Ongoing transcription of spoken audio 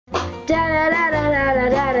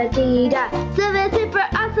Da-da-da-da-da-da-da-da-da. Sylvia Super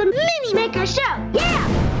Awesome Mini Maker Show! Yeah!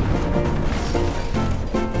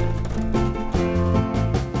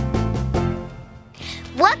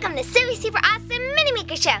 Welcome to Sylvia Super Awesome Mini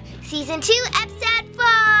Maker Show, Season 2, Episode 4!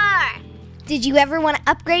 Did you ever want to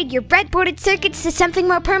upgrade your breadboarded circuits to something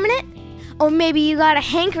more permanent? Or maybe you got a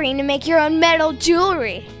hankering to make your own metal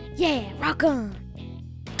jewelry? Yeah, rock on!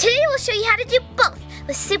 Today we'll show you how to do both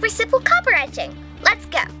with super simple copper etching. Let's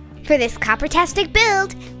go! For this copper-tastic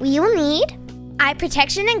build, we will need eye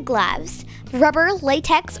protection and gloves, rubber,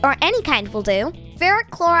 latex, or any kind will do,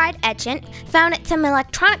 ferric chloride etchant found at some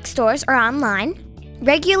electronic stores or online,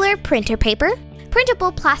 regular printer paper,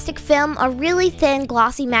 printable plastic film or really thin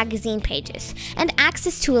glossy magazine pages, and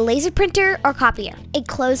access to a laser printer or copier, a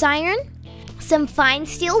clothes iron, some fine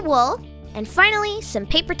steel wool, and finally some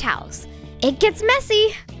paper towels. It gets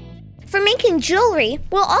messy! For making jewelry,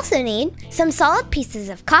 we'll also need some solid pieces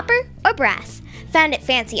of copper or brass found at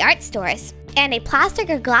fancy art stores, and a plastic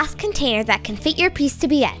or glass container that can fit your piece to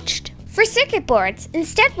be etched. For circuit boards,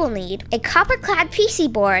 instead we'll need a copper-clad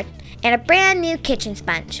PC board and a brand new kitchen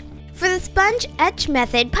sponge. For the sponge etch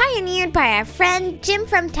method pioneered by our friend Jim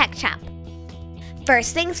from Tech Shop.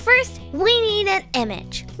 First things first, we need an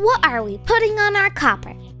image. What are we putting on our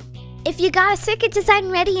copper? If you got a circuit design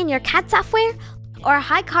ready in your CAD software, or a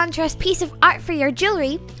high-contrast piece of art for your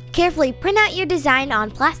jewelry, carefully print out your design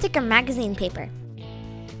on plastic or magazine paper.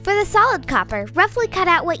 For the solid copper, roughly cut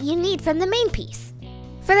out what you need from the main piece.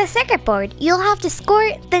 For the circuit board, you'll have to score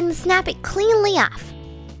it, then snap it cleanly off.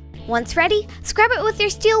 Once ready, scrub it with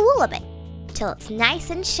your steel wool a bit, till it's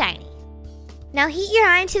nice and shiny. Now heat your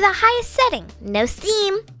iron to the highest setting, no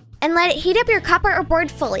steam, and let it heat up your copper or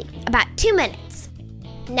board fully, about 2 minutes.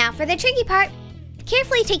 Now for the tricky part.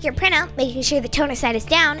 Carefully take your printout, making sure the toner side is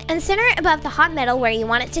down, and center it above the hot metal where you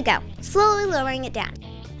want it to go, slowly lowering it down.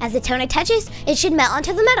 As the toner touches, it should melt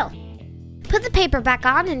onto the metal. Put the paper back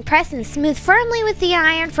on and press and smooth firmly with the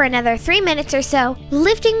iron for another 3 minutes or so,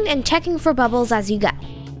 lifting and checking for bubbles as you go.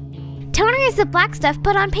 Toner is the black stuff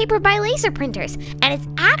put on paper by laser printers, and it's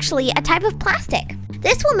actually a type of plastic.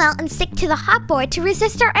 This will melt and stick to the hot board to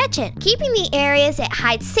resist our etchant, keeping the areas it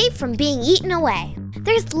hides safe from being eaten away.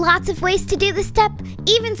 There's lots of ways to do this step.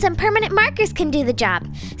 Even some permanent markers can do the job,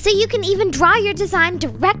 so you can even draw your design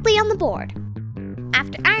directly on the board.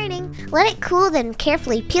 After ironing, let it cool, then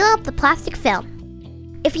carefully peel out the plastic film.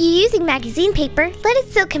 If you're using magazine paper, let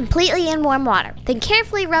it soak completely in warm water, then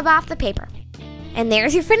carefully rub off the paper. And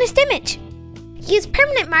there's your finished image. Use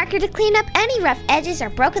permanent marker to clean up any rough edges or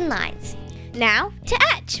broken lines. Now, to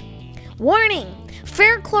etch. Warning!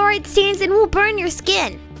 Ferric chloride stains and will burn your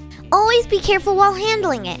skin. Always be careful while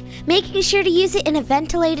handling it, making sure to use it in a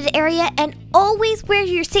ventilated area, and always wear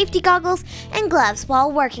your safety goggles and gloves while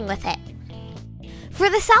working with it. For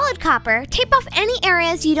the solid copper, tape off any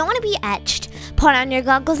areas you don't want to be etched, put on your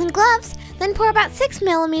goggles and gloves, then pour about 6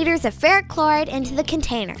 millimeters of ferric chloride into the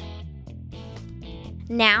container.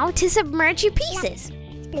 Now to submerge your pieces.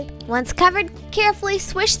 Once covered, carefully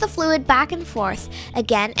swish the fluid back and forth,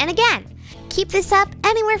 again and again. Keep this up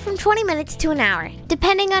anywhere from 20 minutes to an hour,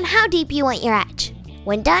 depending on how deep you want your etch.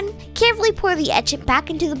 When done, carefully pour the etchant back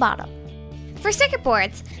into the bottle. For circuit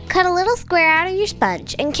boards, cut a little square out of your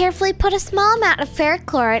sponge and carefully put a small amount of ferric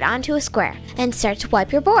chloride onto a square and start to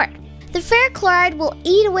wipe your board. The ferric chloride will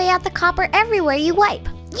eat away at the copper everywhere you wipe.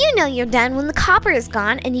 You know you're done when the copper is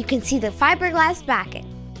gone and you can see the fiberglass backing.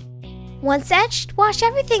 Once etched, wash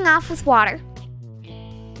everything off with water.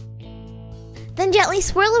 Then gently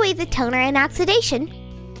swirl away the toner and oxidation.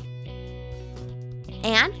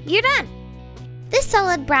 And you're done! This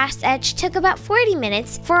solid brass etch took about 40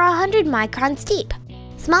 minutes for 100 microns deep.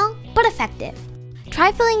 Small, but effective.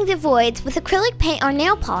 Try filling the voids with acrylic paint or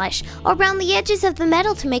nail polish, or around the edges of the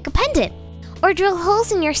metal to make a pendant. Or drill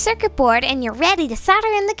holes in your circuit board and you're ready to solder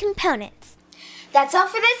in the components. That's all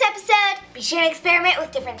for this episode. Be sure to experiment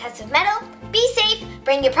with different types of metal, be safe,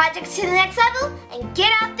 bring your projects to the next level, and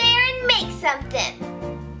get out there and make something.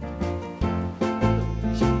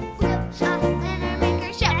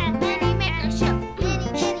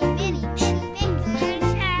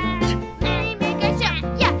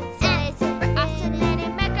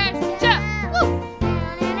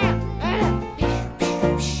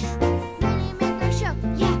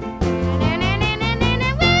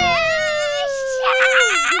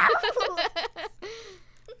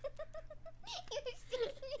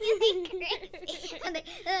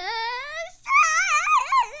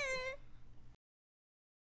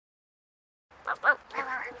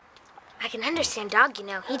 I can understand dog, you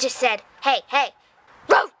know. He just said, hey, hey.